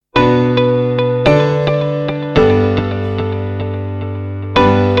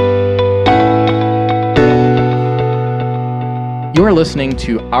are listening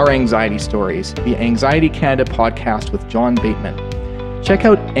to Our Anxiety Stories, the Anxiety Canada podcast with John Bateman. Check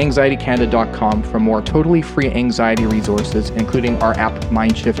out anxietycanada.com for more totally free anxiety resources, including our app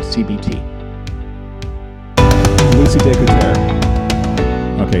Mindshift CBT. Lucy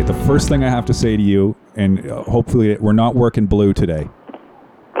DeCoutere. Okay, the first thing I have to say to you, and hopefully we're not working blue today.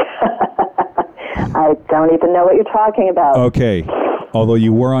 I don't even know what you're talking about. Okay, although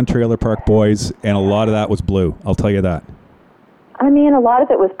you were on Trailer Park Boys, and a lot of that was blue. I'll tell you that. I mean, a lot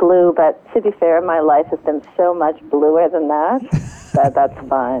of it was blue, but to be fair, my life has been so much bluer than that, that's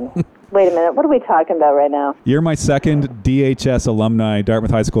fine. Wait a minute, what are we talking about right now? You're my second DHS alumni,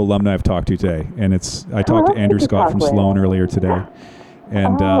 Dartmouth High School alumni I've talked to today, and I talked to Andrew Scott from Sloan earlier today.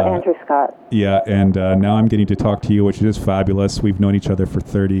 And, Andrew Scott. Yeah, and now I'm getting to talk to you, which is fabulous. We've known each other for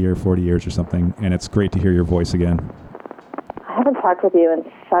 30 or 40 years or something, and it's great to hear your voice again. I haven't talked with you in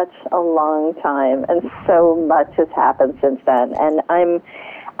such a long time, and so much has happened since then. And I'm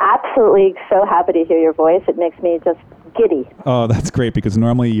absolutely so happy to hear your voice. It makes me just giddy. Oh, that's great, because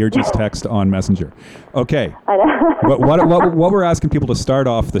normally you're just text on Messenger. Okay. I know. what we're asking people to start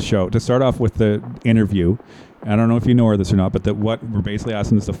off the show, to start off with the interview, I don't know if you know this or not, but what we're basically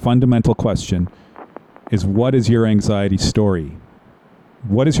asking is the fundamental question is, what is your anxiety story?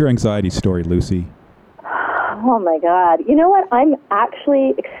 What is your anxiety story, Lucy? Oh, my God. You know what? I'm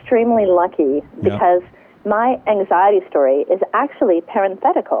actually extremely lucky because my anxiety story is actually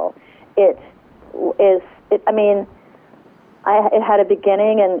parenthetical. It had a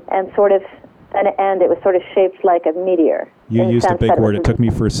beginning and sort of an end. It was sort of shaped like a meteor. You used a big word. It took me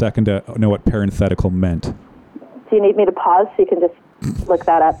for a second to know what parenthetical meant. Do you need me to pause so you can just look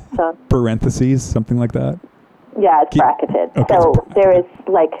that up, Sean? Parentheses, something like that? Yeah, it's bracketed. Okay, so there is,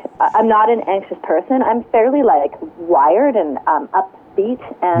 I'm not an anxious person. I'm fairly, wired and upbeat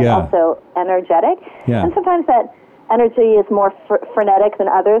and also energetic. Yeah. And sometimes that energy is more frenetic than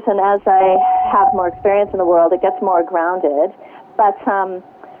others, and as I have more experience in the world, it gets more grounded. But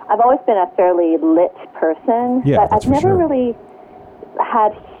I've always been a fairly lit person, but I've never really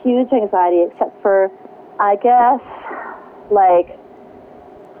had huge anxiety except for, I guess,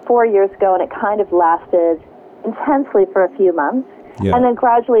 4 years ago, and it kind of lasted intensely for a few months, and then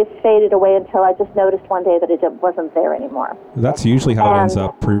gradually faded away until I just noticed one day that it wasn't there anymore. That's usually how it ends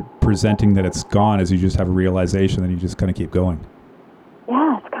up presenting, that it's gone, is you just have a realization and you just kind of keep going.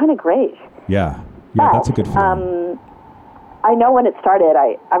 Yeah, it's kind of great. Yeah, but, that's a good feeling. I know when it started.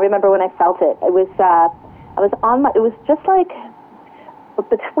 I remember when I felt it. It was it was just like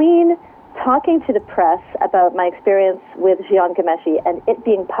between talking to the press about my experience with Jian Ghomeshi and it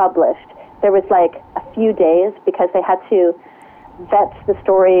being published, there was a few days because they had to vet the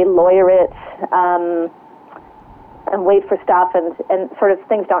story, lawyer it, and wait for stuff, and sort of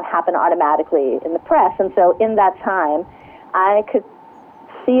things don't happen automatically in the press. And so in that time, I could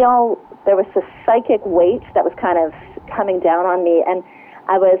feel there was this psychic weight that was kind of coming down on me, and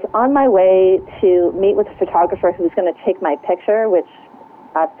I was on my way to meet with a photographer who was going to take my picture, which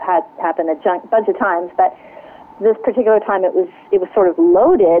I've had happen a bunch of times, but this particular time it was sort of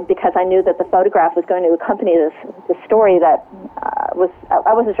loaded because I knew that the photograph was going to accompany this story that I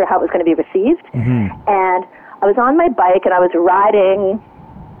wasn't sure how it was going to be received. Mm-hmm. And I was on my bike and I was riding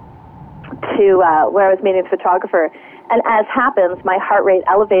to where I was meeting the photographer, and as happens, my heart rate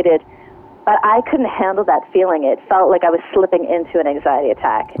elevated, but I couldn't handle that feeling. It felt like I was slipping into an anxiety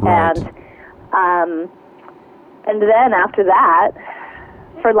attack. Right. And then after that,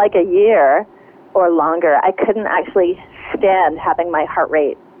 for a year or longer, I couldn't actually stand having my heart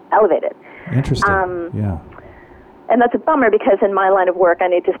rate elevated. Interesting. Yeah. And that's a bummer because in my line of work, I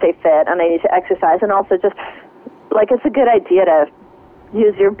need to stay fit and I need to exercise, and also just it's a good idea to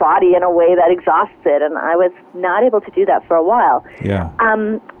use your body in a way that exhausts it, and I was not able to do that for a while. Yeah.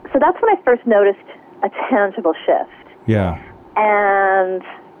 So that's when I first noticed a tangible shift. Yeah.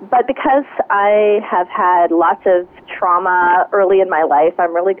 But because I have had lots of trauma early in my life,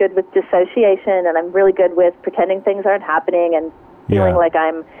 I'm really good with dissociation, and I'm really good with pretending things aren't happening and feeling like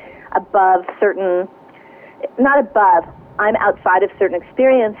I'm I'm outside of certain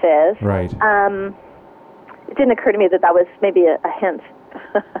experiences. Right. It didn't occur to me that was maybe a hint.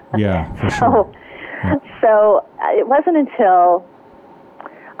 Yeah, for sure. So it wasn't until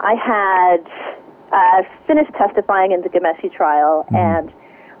I had finished testifying in the Ghomeshi trial, and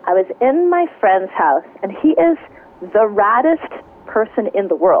I was in my friend's house, and he is the raddest person in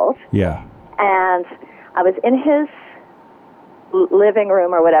the world. Yeah. And I was in his living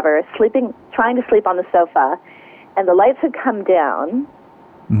room or whatever, trying to sleep on the sofa, and the lights had come down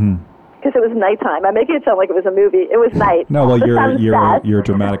because it was nighttime. I'm making it sound like it was a movie. It was night. No, well, you're a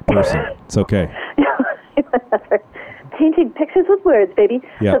dramatic person. It's okay. painting pictures with words, baby.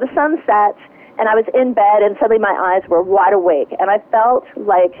 Yeah. So the sun set, and I was in bed, and suddenly my eyes were wide awake, and I felt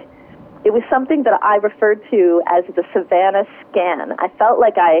like it was something that I referred to as the Savannah scan. I felt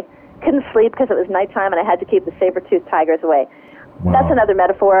like I couldn't sleep because it was nighttime, and I had to keep the saber-toothed tigers away. Wow. That's another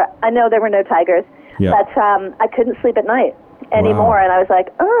metaphor. I know there were no tigers, Yeah. but I couldn't sleep at night anymore, Wow. and I was like,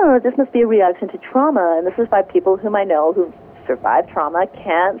 oh, this must be a reaction to trauma, and this is why people whom I know who've survived trauma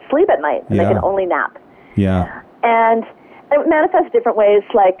can't sleep at night, and Yeah. they can only nap. Yeah. And it manifests different ways,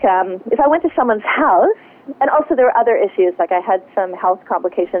 like if I went to someone's house, and also there were other issues, like I had some health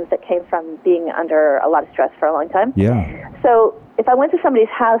complications that came from being under a lot of stress for a long time. Yeah. So if I went to somebody's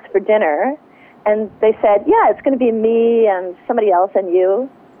house for dinner, and they said, yeah, it's going to be me and somebody else and you,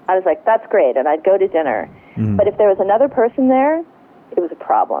 I was like, that's great, and I'd go to dinner. Mm. But if there was another person there, it was a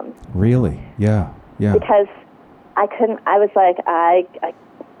problem. Really? Yeah. Yeah. Because I couldn't, I was like,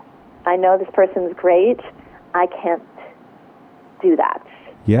 I know this person's great, I can't do that.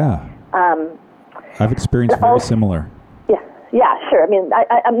 Yeah. I've experienced very similar. Yeah, sure. I mean,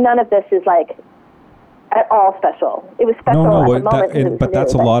 none of this is like at all special. It was special at the moment. But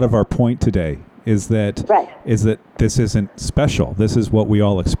that's a lot of our point today. Is that right. Is that this isn't special? This is what we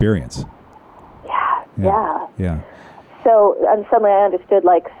all experience. Yeah. So, and suddenly I understood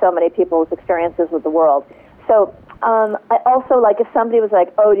like so many people's experiences with the world. So, I also like if somebody was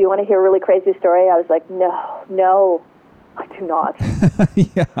like, "Oh, do you want to hear a really crazy story?" I was like, "No, I do not."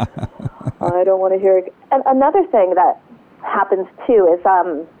 Yeah. I don't want to hear it. And another thing that happens too is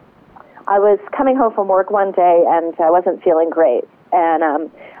I was coming home from work one day and I wasn't feeling great, and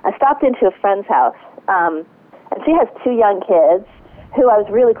I stopped into a friend's house, and she has 2 young kids who I was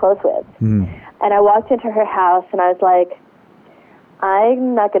really close with. And I walked into her house and I was like,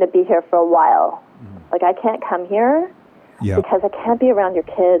 I'm not going to be here for a while. Like, I can't come here because I can't be around your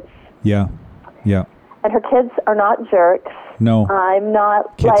kids. Yeah. And her kids are not jerks. No. I'm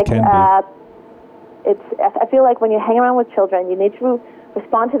not kids like, can be. I feel like when you hang around with children, you need to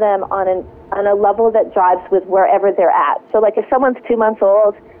respond to them on a level that jives with wherever they're at. So, like, if someone's 2 months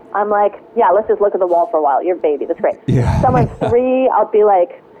old, I'm like, yeah, let's just look at the wall for a while. You're a baby. That's great. Yeah. Someone's 3, I'll be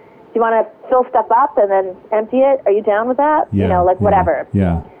like, do you want to fill stuff up and then empty it? Are you down with that? Yeah. You know, like whatever.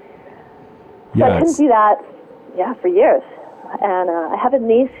 Yeah. So I couldn't do that, for years. And I have a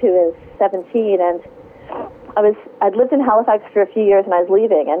niece who is 17, and I'd lived in Halifax for a few years, and I was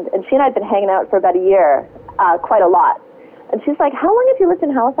leaving, and she and I had been hanging out for about a year, quite a lot. And she's like, how long have you lived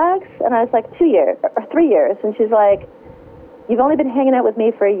in Halifax? And I was like, 2 years, or 3 years. And she's like, you've only been hanging out with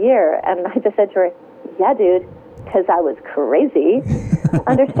me for a year. And I just said to her, yeah, dude, because I was crazy.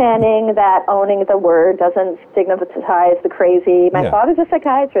 Understanding that owning the word doesn't stigmatize the crazy. My father's a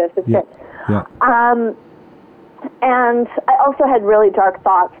psychiatrist. It's it. Yeah. And I also had really dark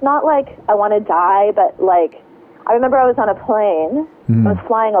thoughts. Not like I want to die, but like I remember I was on a plane. I was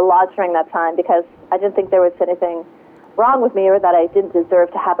flying a lot during that time because I didn't think there was anything wrong with me or that I didn't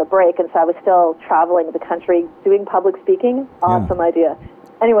deserve to have a break. And so I was still traveling the country doing public speaking. Awesome idea.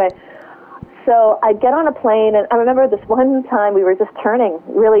 Anyway, so I get on a plane, and I remember this one time we were just turning,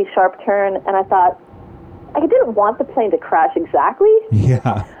 really sharp turn, and I thought, I didn't want the plane to crash exactly.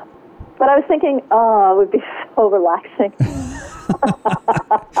 Yeah. But I was thinking, it would be so relaxing.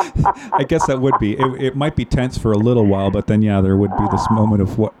 I guess that would be. It might be tense for a little while, but then, there would be this moment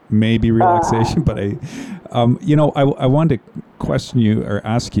of what may be relaxation. But I wanted to question you, or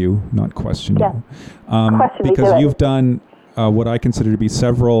ask you, not question you, because you've done what I consider to be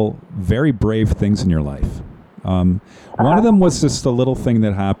several very brave things in your life. One of them was just a little thing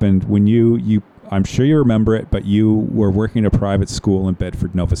that happened when you I'm sure you remember it, but you were working at a private school in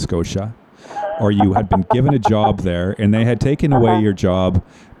Bedford, Nova Scotia, or you had been given a job there, and they had taken away your job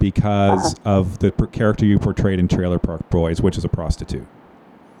because of the character you portrayed in Trailer Park Boys, which is a prostitute.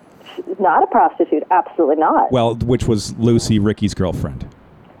 She's not a prostitute, absolutely not. Well, which was Lucy, Ricky's girlfriend.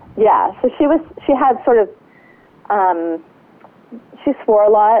 Yeah, so she had sort of, she swore a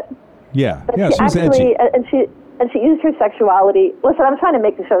lot. Yeah, but she was edgy. And she used her sexuality. Listen, I'm trying to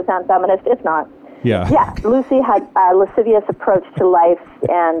make the show sound feminist. It's not. Yeah, Lucy had a lascivious approach to life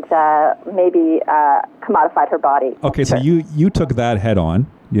and maybe commodified her body. Okay, so you took that head on,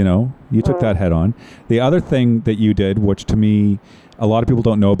 you took that head on. The other thing that you did, which to me a lot of people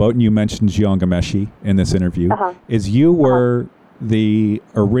don't know about, and you mentioned Jiangameshi in this interview, is you were the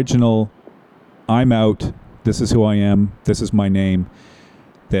original, I'm out, this is who I am, this is my name,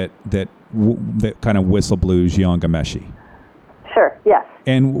 that kind of whistle blew Jiangameshi. Sure, yes.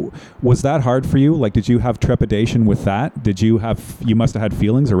 And was that hard for you? Like, did you have trepidation with that? You must have had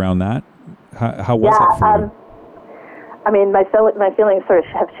feelings around that? How was that for you? I mean, my feelings sort of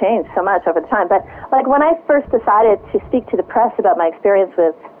have changed so much over the time. But like when I first decided to speak to the press about my experience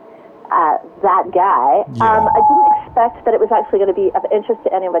with that guy, I didn't expect that it was actually going to be of interest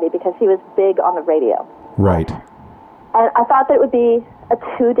to anybody because he was big on the radio. Right. And I thought that it would be a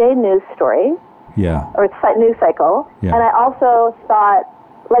 2-day news story. Yeah. Or news cycle. Yeah. And I also thought,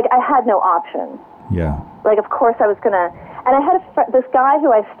 like, I had no option. Yeah. Like, of course I was going to... And I had this guy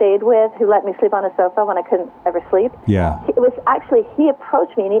who I stayed with who let me sleep on a sofa when I couldn't ever sleep. Yeah. He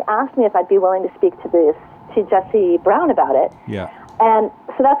approached me and he asked me if I'd be willing to speak to Jesse Brown about it. Yeah. And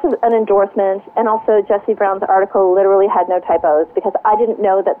so that's an endorsement. And also Jesse Brown's article literally had no typos because I didn't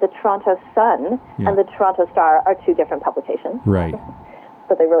know that the Toronto Sun and the Toronto Star are two different publications. Right.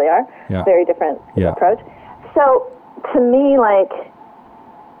 But they really are. Yeah. Very different approach. So to me, like,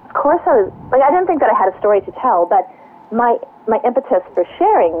 of course I didn't think that I had a story to tell, but my impetus for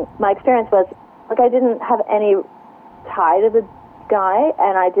sharing my experience was, like, I didn't have any tie to the guy,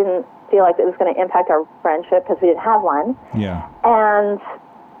 and I didn't feel like it was going to impact our friendship because we didn't have one. Yeah. And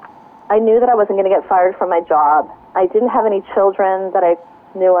I knew that I wasn't going to get fired from my job. I didn't have any children that I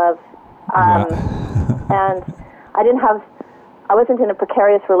knew of. And I wasn't in a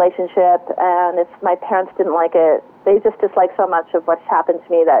precarious relationship, and if my parents didn't like it, they just disliked so much of what's happened to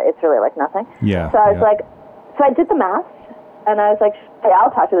me that it's really like nothing. Yeah. So I was like, so I did the math, and I was like, hey,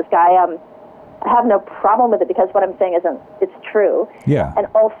 I'll talk to this guy. I have no problem with it because what I'm saying it's true. Yeah. And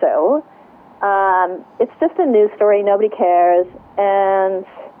also, it's just a news story. Nobody cares. And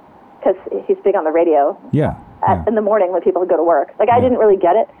because he's big on the radio. Yeah. In the morning when people go to work. Like, I didn't really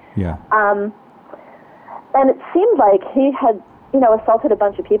get it. Yeah. And it seemed like he had, assaulted a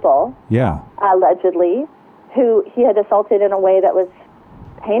bunch of people. Yeah. Allegedly, who he had assaulted in a way that was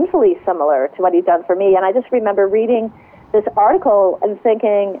painfully similar to what he'd done for me. And I just remember reading this article and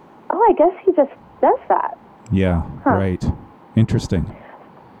thinking, oh, I guess he just does that. Yeah, right. Interesting.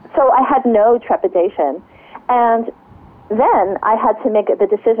 So I had no trepidation. And then I had to make the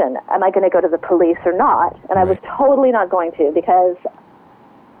decision, am I going to go to the police or not? And I was totally not going to because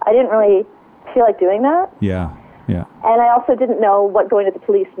I didn't really feel like doing that. Yeah, yeah. And I also didn't know what going to the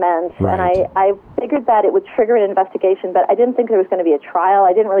police meant. Right. And I figured that it would trigger an investigation, but I didn't think there was going to be a trial.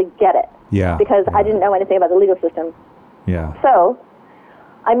 I didn't really get it. Yeah. Because I didn't know anything about the legal system. Yeah. So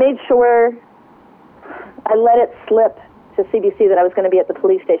I made sure I let it slip to CBC that I was going to be at the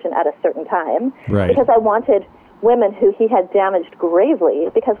police station at a certain time. Right. Because I wanted women who he had damaged gravely,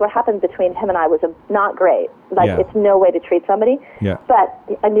 because what happened between him and I was not great. Like, it's no way to treat somebody. Yeah. But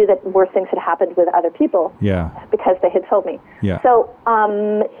I knew that worse things had happened with other people. Yeah. Because they had told me. Yeah. So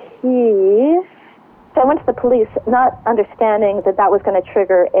so I went to the police, not understanding that was going to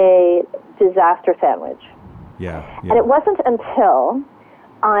trigger a disaster sandwich. Yeah. And it wasn't until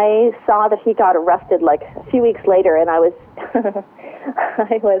I saw that he got arrested like a few weeks later, and I was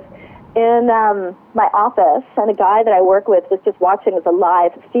in my office, and a guy that I work with was just watching the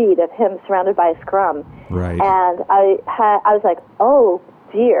live feed of him surrounded by a scrum. Right. And I was like, oh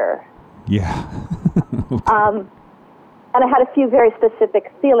dear. Yeah. And I had a few very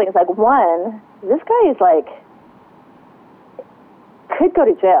specific feelings. Like, one, this guy is like, could go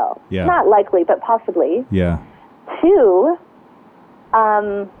to jail. Yeah. Not likely, but possibly. Yeah. Two,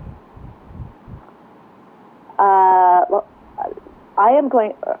 well, I am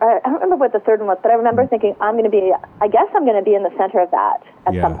going, I don't remember what the third one was, but I remember thinking I guess I'm going to be in the center of that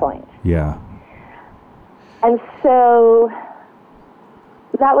at some point. Yeah. And so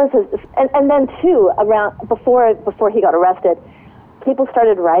that was and then two, around before he got arrested, people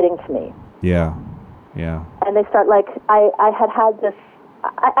started writing to me. Yeah. Yeah. And they start I had this.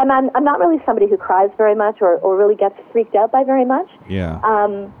 I'm not really somebody who cries very much or really gets freaked out by very much. Yeah.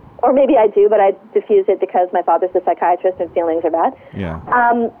 Or maybe I do, but I diffuse it because my father's a psychiatrist and feelings are bad. Yeah.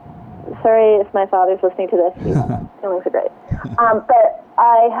 Sorry if my father's listening to this. Feelings are great. But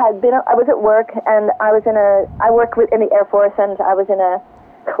I was at work, and I worked in the Air Force, and I was in a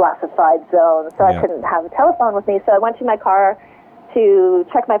classified zone, so I couldn't have a telephone with me. So I went to my car to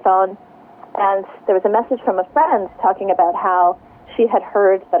check my phone, and there was a message from a friend talking about how she had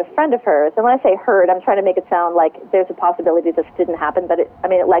heard that a friend of hers, and when I say heard, I'm trying to make it sound like there's a possibility this didn't happen, but it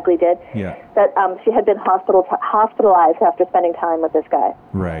likely did. Yeah. That she had been hospitalized after spending time with this guy.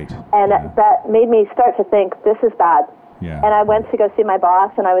 Right. And that made me start to think, this is bad. Yeah. And I went to go see my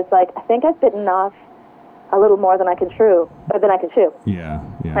boss, and I was like, I think I've bitten off a little more than I can chew. Yeah.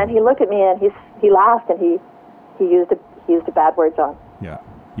 Yeah. And he looked at me, and he laughed, and he used a bad word, John. Yeah.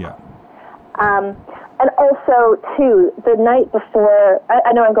 Yeah. And also, too, the night before,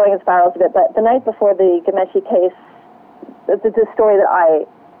 I know I'm going in spirals a bit, but the night before the Ghomeshi case, the story that I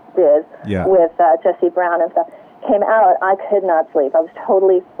did with Jesse Brown and stuff, came out, I could not sleep. I was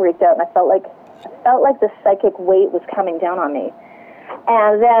totally freaked out, and I felt like the psychic weight was coming down on me.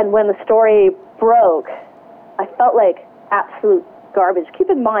 And then when the story broke, I felt like absolute garbage. Keep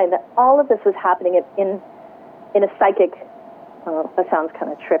in mind that all of this was happening in a psychic. Oh, that sounds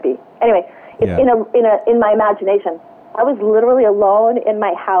kind of trippy. Anyway, it's in my imagination. I was literally alone in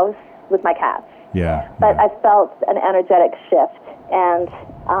my house with my cats. Yeah. But I felt an energetic shift, and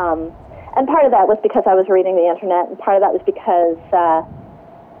part of that was because I was reading the internet, and part of that was because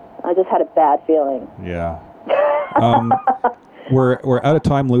I just had a bad feeling. Yeah. We're out of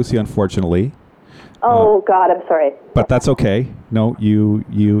time, Lucy, unfortunately. Oh God, I'm sorry. But that's okay. No, you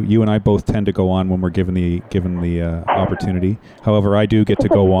and I both tend to go on when we're given the opportunity. However, I do get to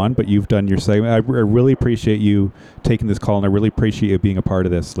go on, but you've done your segment. I really appreciate you taking this call, and I really appreciate you being a part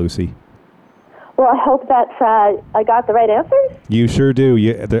of this, Lucy. Well, I hope that I got the right answers. You sure do.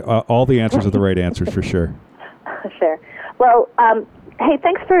 All the answers are the right answers for sure. Sure. Well, hey,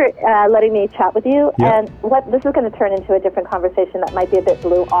 thanks for letting me chat with you. Yeah. And this is going to turn into a different conversation that might be a bit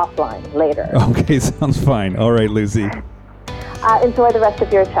blue offline later. Okay, sounds fine. All right, Lucy. Enjoy the rest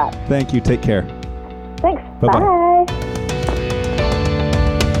of your chat. Thank you. Take care. Thanks. Bye-bye. Bye.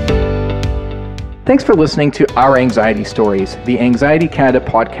 Thanks for listening to Our Anxiety Stories, the Anxiety Canada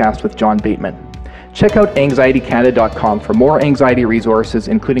podcast with John Bateman. Check out anxietycanada.com for more anxiety resources,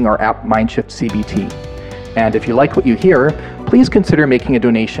 including our app MindShift CBT. And if you like what you hear, please consider making a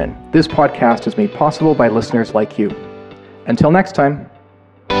donation. This podcast is made possible by listeners like you. Until next time.